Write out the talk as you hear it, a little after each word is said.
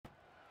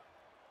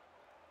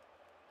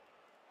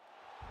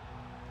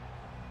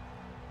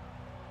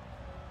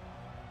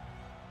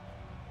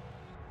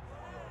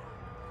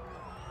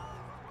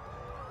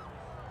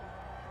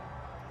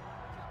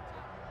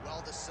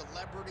Well, the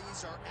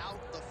celebrities are out,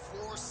 the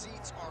floor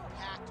seats are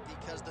packed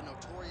because the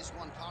notorious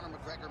one, Conor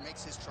McGregor,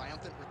 makes his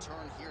triumphant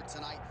return here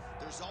tonight.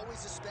 There's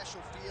always a special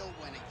feel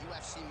when a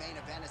UFC main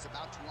event is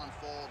about to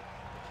unfold,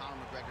 but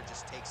Conor McGregor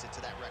just takes it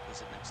to that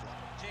requisite next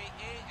level.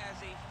 J.A., as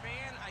a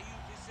fan, I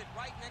usually sit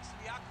right next to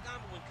the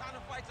octagon, but when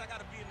Conor fights, I got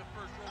to be in the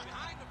first row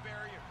behind the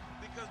barrier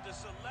because the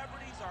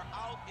celebrities are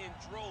out in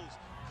droves.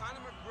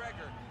 Conor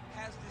McGregor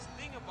has this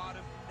thing about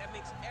him that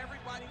makes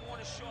everybody want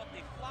to show up.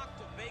 They flock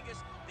to Vegas.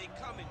 They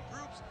come in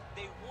groups.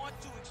 They want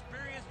to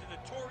experience the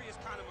notorious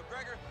Conor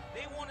McGregor.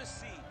 They want to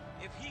see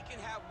if he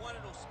can have one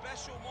of those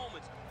special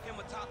moments, him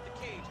atop the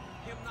cage,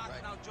 him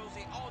knocking out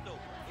Jose Aldo.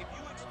 If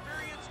you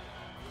experience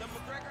the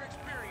McGregor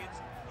experience,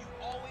 you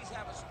always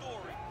have a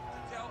story to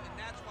tell, and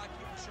that's why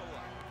people show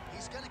up.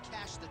 He's going to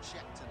cash the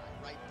check tonight,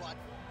 right? But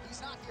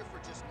he's not here for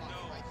just money,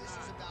 right? This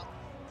is about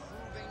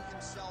proving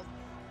himself,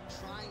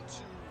 trying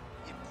to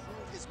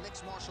improve his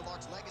mixed martial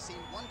arts legacy.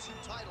 He won 2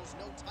 titles,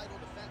 no title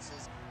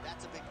defenses.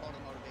 That's a big part of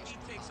the motivation.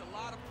 He takes a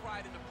lot of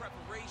pride in the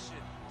preparation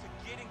to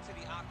getting to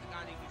the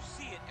octagon, and you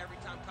see it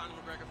every time Conor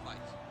McGregor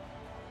fights.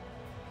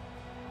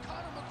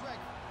 Conor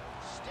McGregor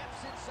steps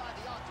inside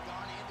the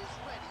octagon and is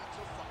ready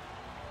to fight.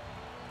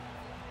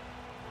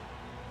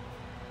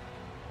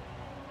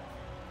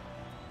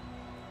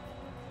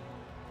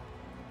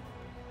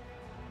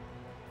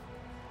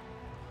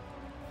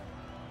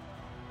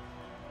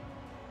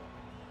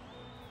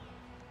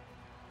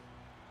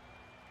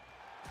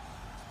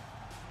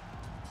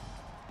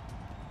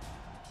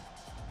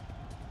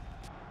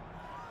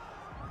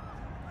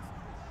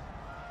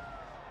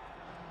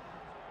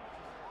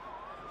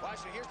 All right,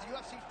 so here's the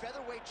UFC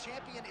featherweight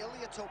champion,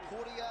 Ilia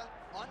Topuria,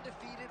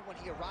 undefeated when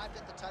he arrived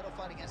at the title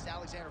fight against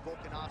Alexander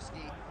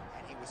Volkanovski,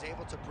 and he was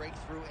able to break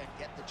through and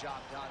get the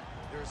job done.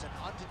 There is an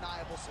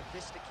undeniable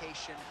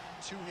sophistication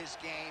to his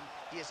game.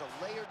 He is a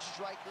layered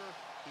striker.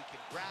 He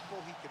can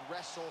grapple, he can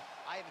wrestle.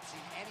 I haven't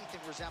seen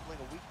anything resembling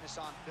a weakness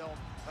on film,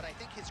 but I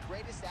think his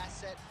greatest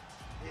asset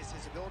is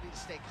his ability to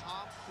stay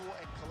calm, cool,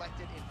 and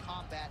collected in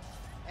combat,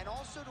 and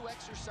also to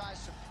exercise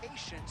some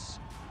patience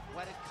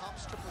when it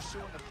comes to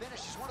pursuing a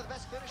finish. He's one of the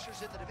best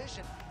finishers in the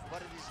division,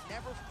 but it is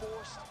never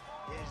forced,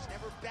 it is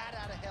never bat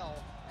out of hell,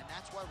 and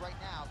that's why right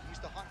now he's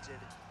the hunted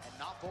and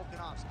not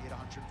Volkanovski at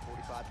 145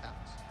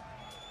 pounds.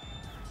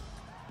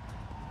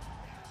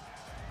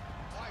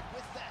 All right,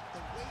 with that,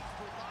 the wait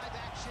for live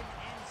action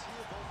ends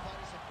here. Both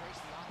fighters have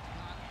graced the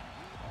octagon, and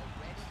we are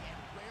ready and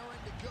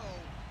raring to go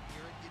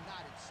here at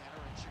United Center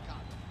in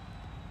Chicago.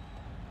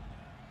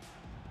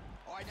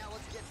 All right, now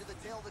let's get to the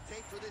tail of the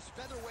tape for this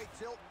featherweight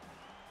tilt.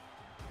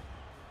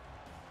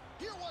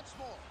 Here once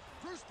more,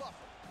 Bruce Buffer.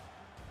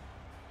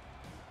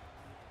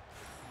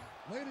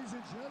 Ladies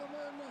and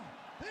gentlemen,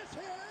 this is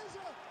the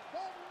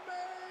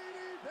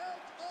main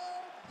event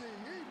of the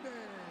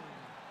evening.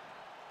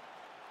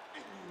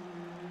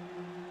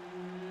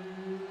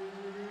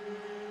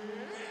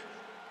 It's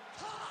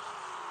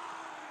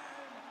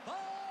time! 5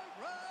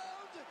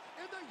 rounds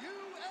in the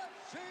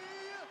UFC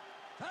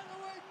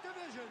featherweight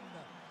division.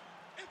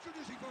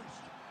 Introducing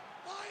first,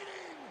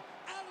 fighting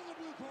out of the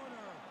blue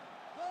corner,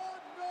 the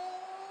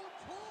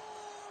notorious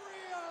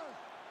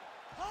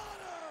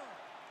Conor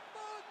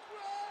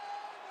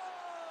McGregor!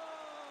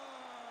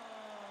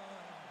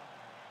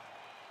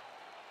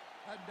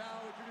 And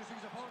now introducing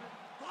his opponent,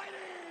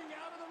 fighting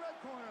out of the red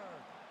corner,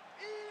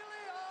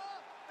 Ilia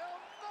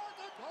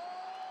Topuria!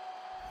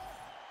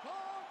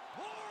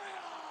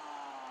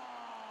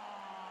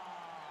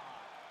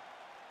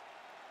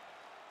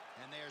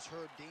 And there's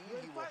Herb Dean.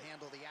 He will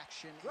handle the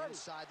action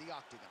inside the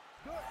octagon.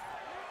 Good.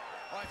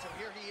 All right, so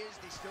here he is,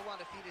 the still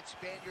undefeated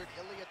Spaniard,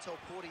 Ilia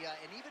Topuria,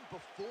 and even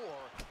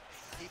before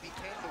he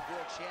became the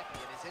world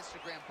champion, his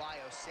Instagram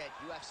bio said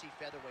UFC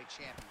featherweight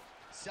champion.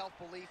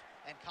 Self-belief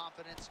and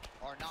confidence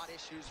are not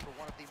issues for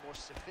one of the more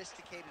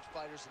sophisticated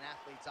fighters and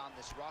athletes on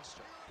this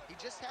roster. He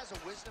just has a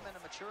wisdom and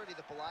a maturity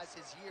that belies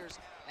his years,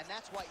 and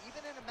that's why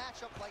even in a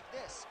matchup like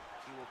this,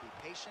 he will be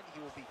patient,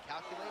 he will be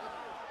calculated,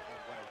 and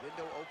when a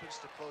window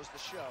opens to close the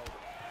show,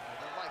 more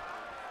than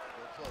likely,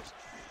 he'll close it.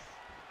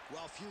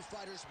 Well, few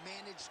fighters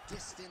manage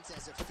distance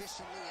as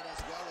efficiently and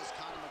as well as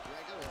Conor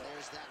McGregor, and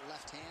there's that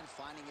left hand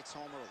finding its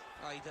home early.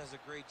 Oh, he does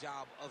a great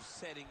job of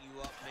setting you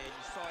up, man.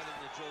 You saw it in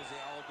the Jose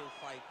Aldo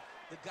fight.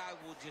 The guy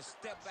will just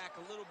step back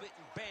a little bit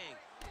and bang,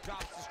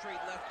 drops the straight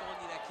left on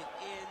you that can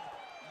end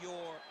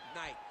your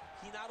night.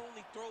 He not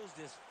only throws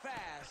this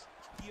fast,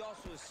 he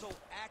also is so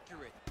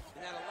accurate,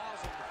 and that allows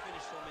him to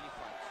finish so many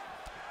fights.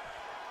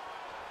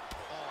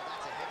 Oh,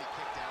 that's a heavy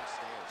kick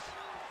downstairs.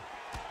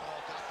 Oh,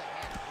 got the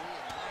hand free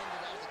and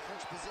landed out of the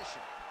clinch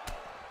position.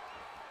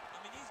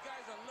 I mean, these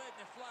guys are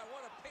letting it fly.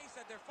 What a pace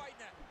that they're fighting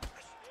at.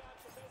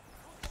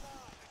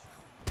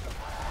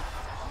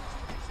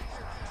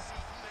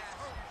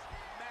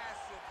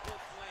 Massive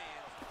hook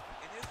lands,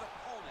 and his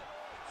opponent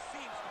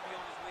seems to be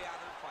on his way out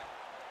of the fight.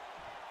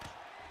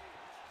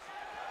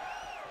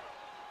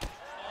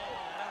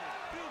 Oh, that was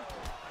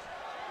beautiful.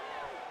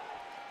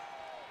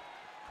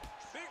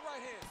 Big right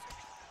hand.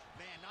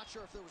 Man, not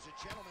sure if there was a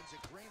gentleman's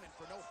agreement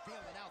for no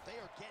feeling out. They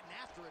are getting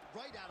after it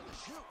right out of the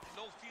chute.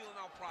 No feeling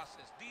out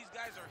process. These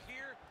guys are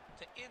here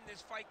to end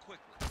this fight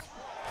quickly.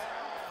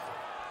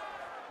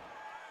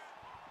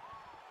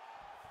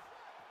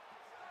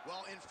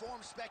 Well,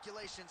 informed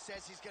speculation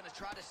says he's going to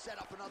try to set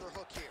up another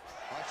hook here.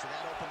 All right, so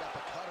that opened up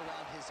a cut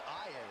around his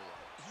eye area.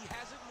 He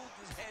hasn't moved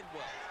his head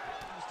well.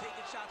 He was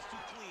taking shots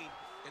too clean,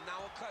 and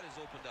now a cut has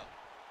opened up.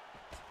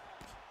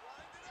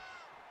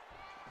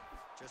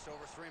 Just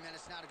over 3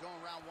 minutes now to go in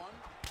round one.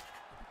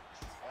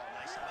 Oh,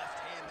 nice left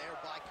hand there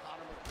by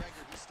Conor McGregor.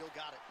 He still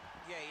got it.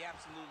 Yeah, he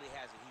absolutely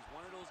has it. He's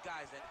one of those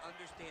guys that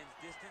understands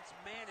distance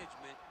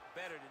management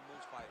better than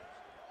most fighters.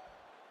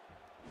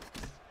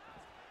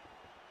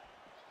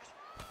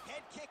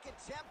 Head kick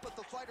attempt, but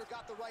the fighter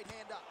got the right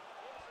hand up.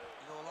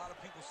 You know, a lot of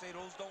people say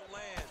those don't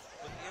land,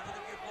 but even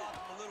if you block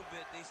them a little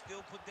bit, they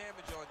still put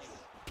damage on you.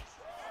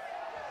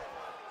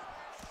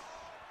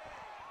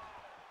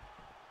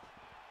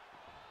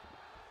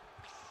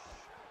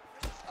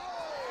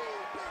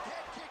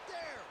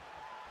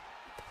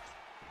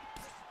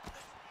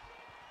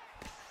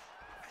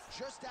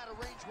 Just out of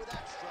range with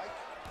that strike.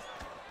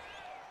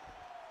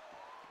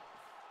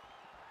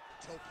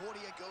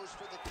 Topuria goes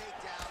for the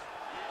takedown,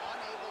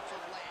 unable to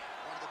land.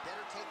 One of the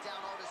better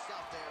takedown artists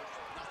out there.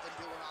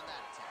 Nothing doing on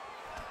that attack.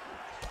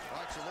 All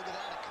right, so look at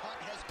that. A cut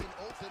has been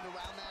opened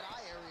around that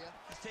eye area.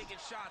 He's taking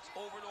shots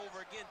over and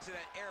over again to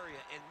that area,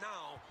 and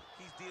now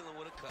he's dealing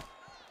with a cut.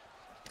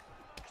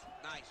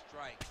 Nice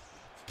strike.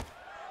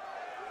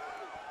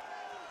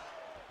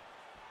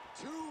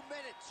 2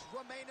 minutes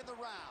remain in the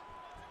round.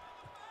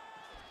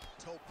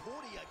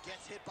 Topuria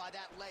gets hit by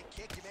that leg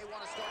kick. You may want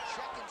to start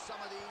checking some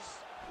of these.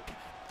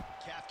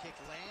 Calf kick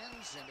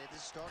lands, and it is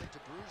starting to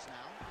bruise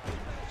now. He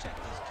better check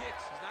these kicks.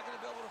 He's not going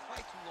to be able to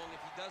fight too long if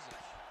he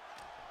doesn't.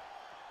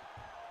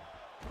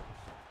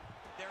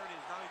 There it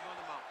is. Now he's on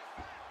the mount.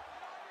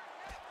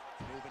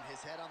 Moving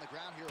his head on the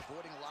ground here,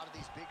 avoiding a lot of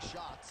these big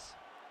shots.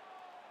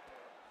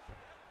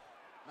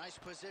 Nice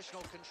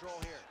positional control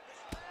here.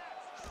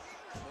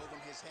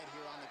 Moving his head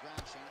here on the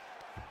ground, Shane.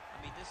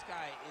 I mean, this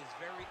guy is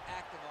very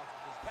active off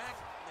of his back,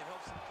 and it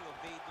helps him to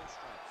evade those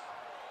strikes.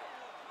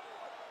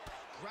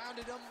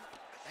 Grounded him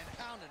and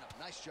pounded him.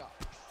 Nice job.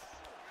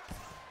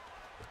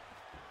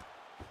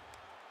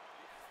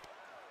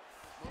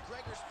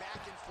 McGregor's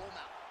back in full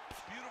mount.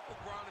 Beautiful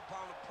ground and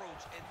pound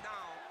approach, and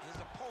now his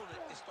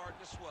opponent is starting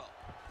to swell.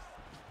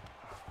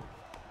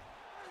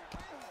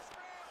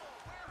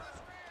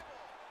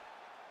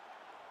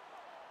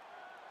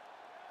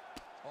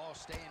 Oh,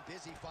 staying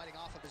busy, fighting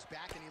off of his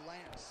back, and he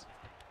lands.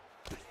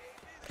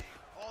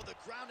 Oh, the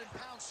ground and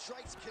pound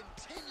strikes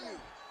continue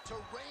to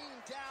rain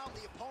down.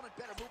 The opponent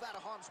better move out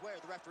of harm's way, or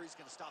the referee's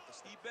going to stop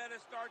this. He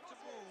better start to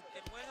move,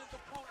 and when his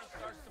opponent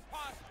starts to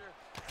posture,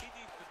 he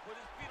needs to put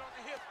his feet on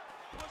the hip,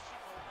 push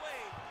him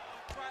away,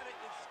 and try to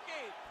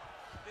escape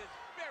this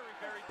very,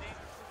 very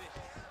dangerous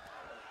position.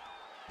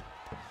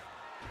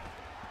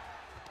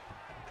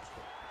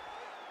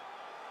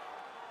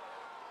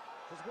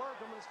 Let's work.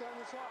 I'm going to stand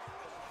this up.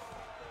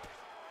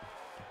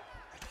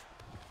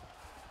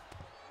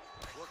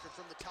 Working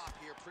from the top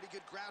here. Pretty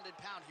good ground and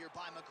pound here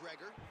by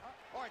McGregor.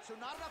 All right, so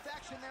not enough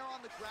action there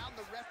on the ground.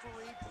 The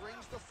referee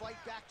brings the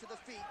fight back to the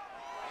feet,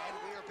 and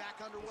we are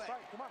back underway. Let's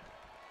fight. Come on.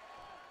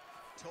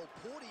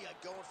 Topuria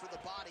going for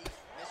the body.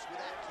 Missed with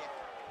that kick.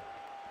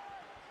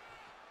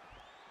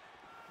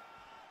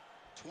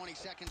 20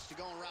 seconds to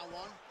go in round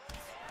one.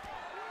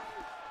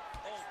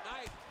 Oh,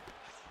 nice.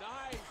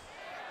 Nice.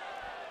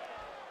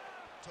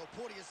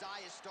 Topuria's eye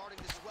is starting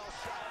to swell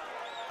shut.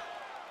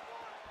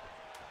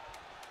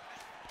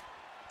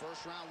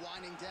 First round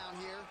winding down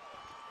here.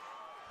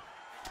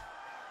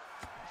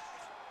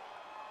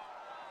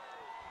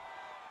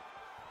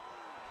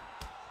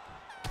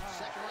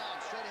 Second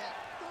round, straight ahead.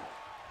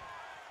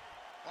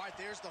 All right,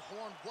 there's the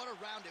horn. What a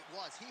round it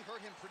was. He hurt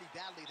him pretty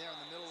badly there in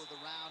the middle of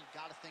the round.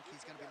 Got to think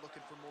he's going to be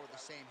looking for more of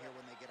the same here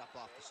when they get up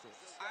off the stools.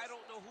 I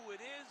don't know who it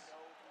is.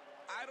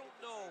 I don't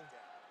know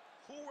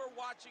who we're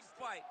watching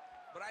fight.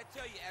 But I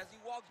tell you, as he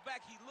walks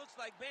back, he looks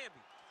like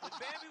Bambi. When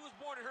Bambi was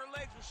born and her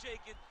legs were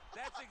shaking,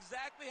 that's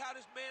exactly how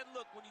this man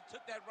looked when he took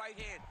that right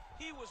hand.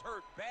 He was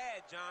hurt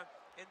bad, John.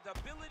 And the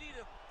ability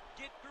to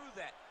get through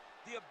that,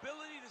 the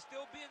ability to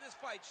still be in this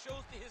fight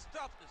shows to his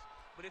toughness.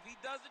 But if he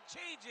doesn't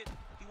change it,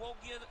 he will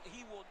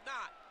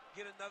not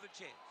get another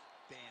chance.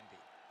 Bambi.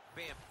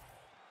 Bambi.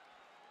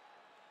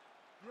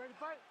 You ready to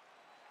fight?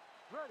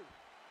 Ready.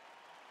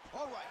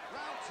 All right,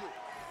 round two.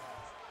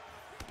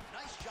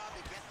 Nice job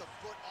to get the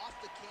foot off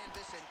the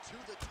canvas and to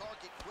the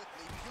target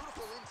quickly.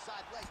 Beautiful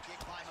inside leg kick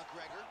by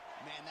McGregor.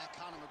 Man, that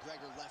Conor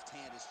McGregor left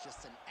hand is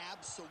just an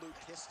absolute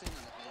piston,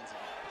 and it lands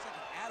again. It's like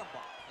an atom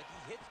bomb. Like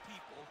he hits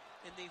people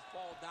and they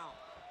fall down.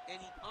 And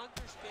he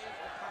understands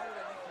the power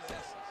that he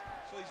possesses.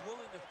 So he's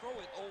willing to throw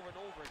it over and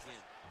over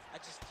again. I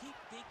just keep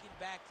thinking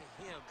back to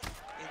him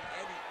and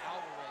Eddie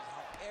Alvarez,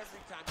 how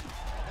every time he...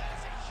 Oh, that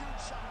is a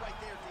huge shot right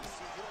there, DC.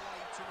 You don't want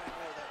to eat too many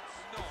more of those.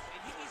 No,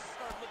 and he needs to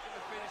start looking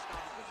to finish now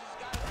because he's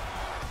got it.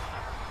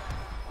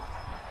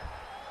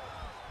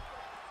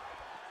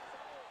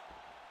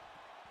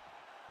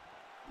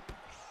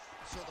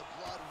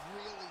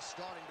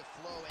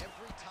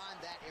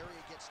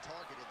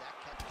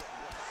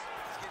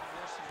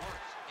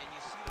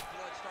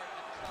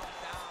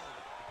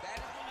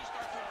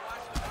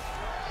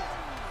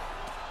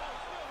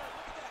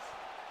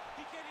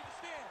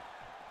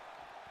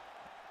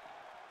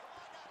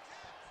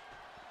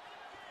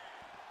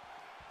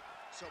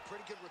 so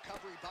pretty good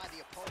recovery by the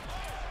opponent.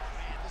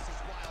 Man, this is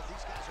wild.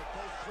 These guys are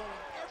both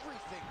throwing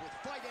everything with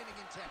fight-ending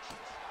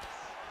intentions.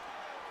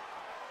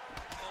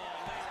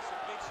 Oh, landed some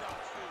big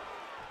shots, too.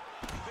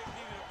 Big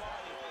knee to the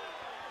body.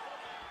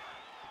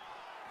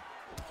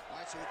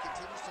 All right, so he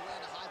continues to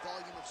land a high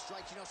volume of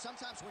strikes. You know,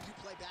 sometimes when you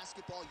play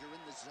basketball, you're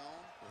in the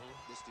zone.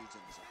 This dude's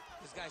in the zone.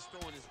 This guy's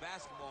throwing his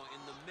basketball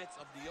in the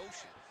midst of the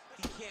ocean.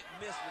 He can't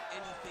miss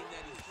with anything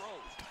that he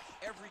throws.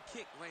 Every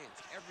kick lands.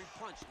 Every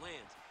punch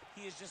lands.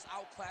 He is just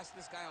outclassing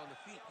this guy on the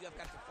feet. You have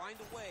got to find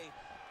a way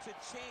to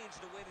change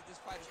the way that this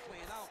fight is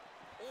playing out,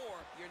 or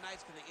your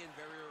night's going to end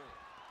very early.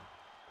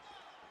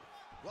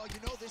 Well,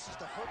 you know this is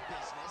the hurt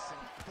business,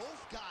 and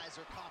both guys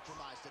are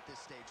compromised at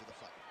this stage of the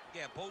fight.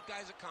 Yeah, both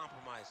guys are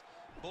compromised.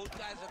 Both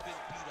guys have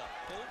been beat up.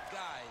 Both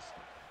guys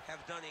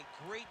have done a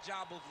great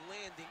job of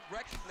landing,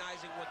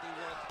 recognizing what they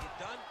wanted to get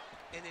done,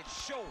 and it's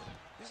showing.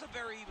 This is a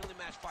very evenly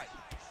matched fight.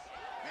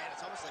 Man,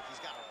 it's almost like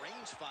he's got a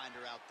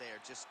rangefinder out there,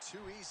 just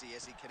too easy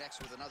as he connects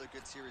with another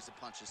good series of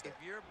punches there. If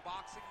you're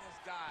boxing this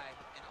guy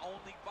and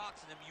only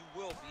boxing him, you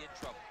will be in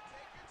trouble.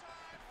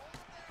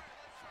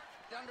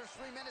 Under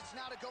 3 minutes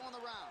now to go in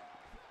the round.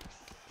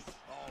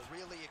 Oh,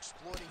 really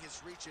exploiting his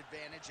reach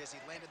advantage as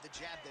he landed the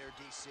jab there,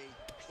 DC.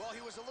 Well,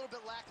 he was a little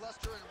bit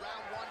lackluster in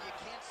round one. You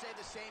can't say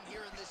the same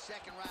here in this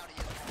second round.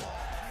 He is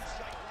huge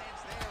strike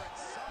lands there, and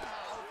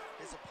somehow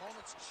his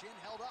opponent's chin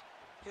held up.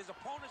 His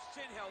opponent's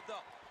chin held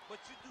up, but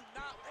you do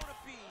not want to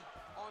be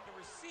on the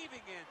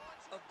receiving end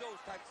of those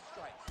types of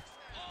strikes.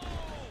 Oh!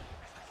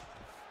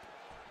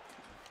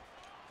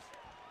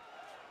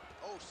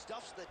 Oh,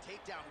 stuffs the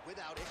takedown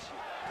without issue.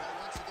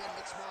 Well, once again,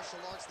 mixed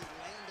martial arts, the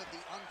land of the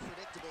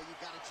unpredictable.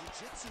 You've got a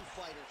jiu-jitsu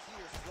fighter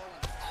here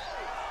throwing.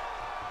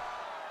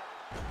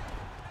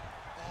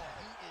 Oh,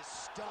 he is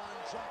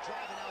stunned. Jump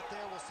driving out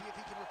there. We'll see if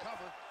he can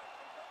recover.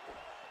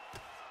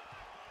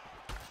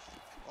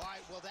 All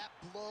right, well, that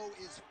blow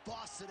is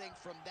buffeting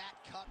from that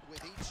cut with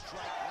each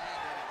strike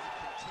landed, and he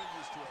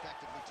continues to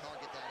effectively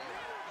target that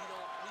area. You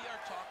know, we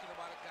are talking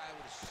about a guy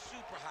with a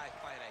super high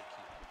fight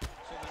IQ.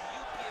 So when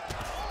you give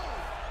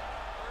him...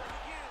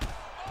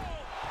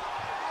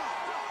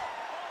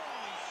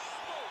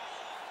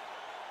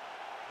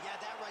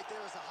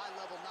 There is a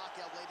high-level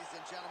knockout, ladies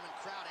and gentlemen.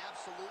 Crowd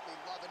absolutely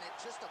loving it.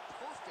 Just a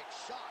perfect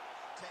shot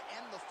to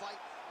end the fight.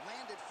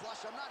 Landed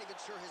flush. I'm not even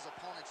sure his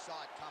opponent saw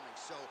it coming.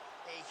 So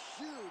a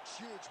huge,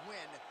 huge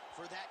win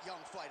for that young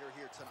fighter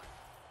here tonight.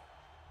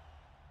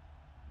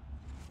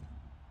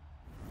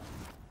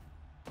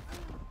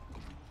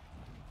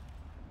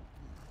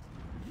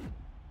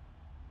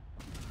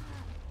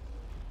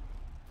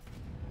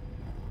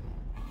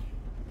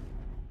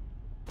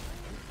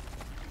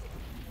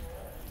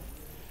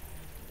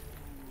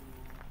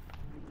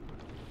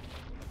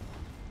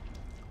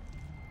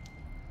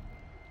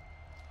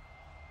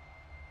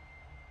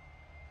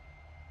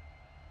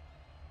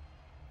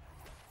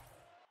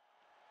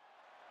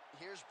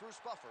 Here's Bruce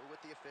Buffer with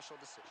the official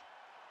decision.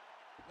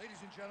 Ladies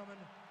and gentlemen,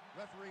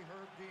 referee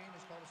Herb Dean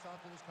has called a stop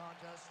to this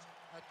contest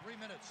at 3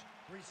 minutes,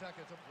 3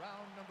 seconds of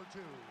round number 2.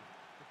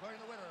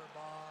 Declaring the winner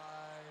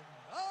by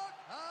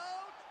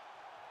knockout,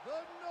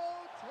 the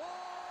notorious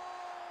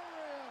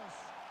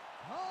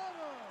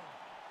Conor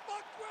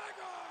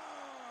McGregor!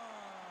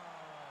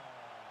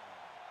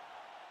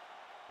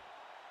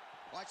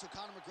 All right, so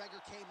Conor McGregor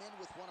came in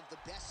with one of the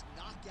best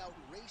knockout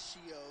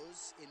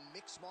ratios in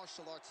mixed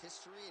martial arts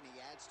history, and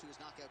he adds to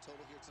his knockout total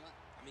here tonight.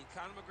 I mean,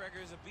 Conor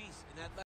McGregor is a beast, and that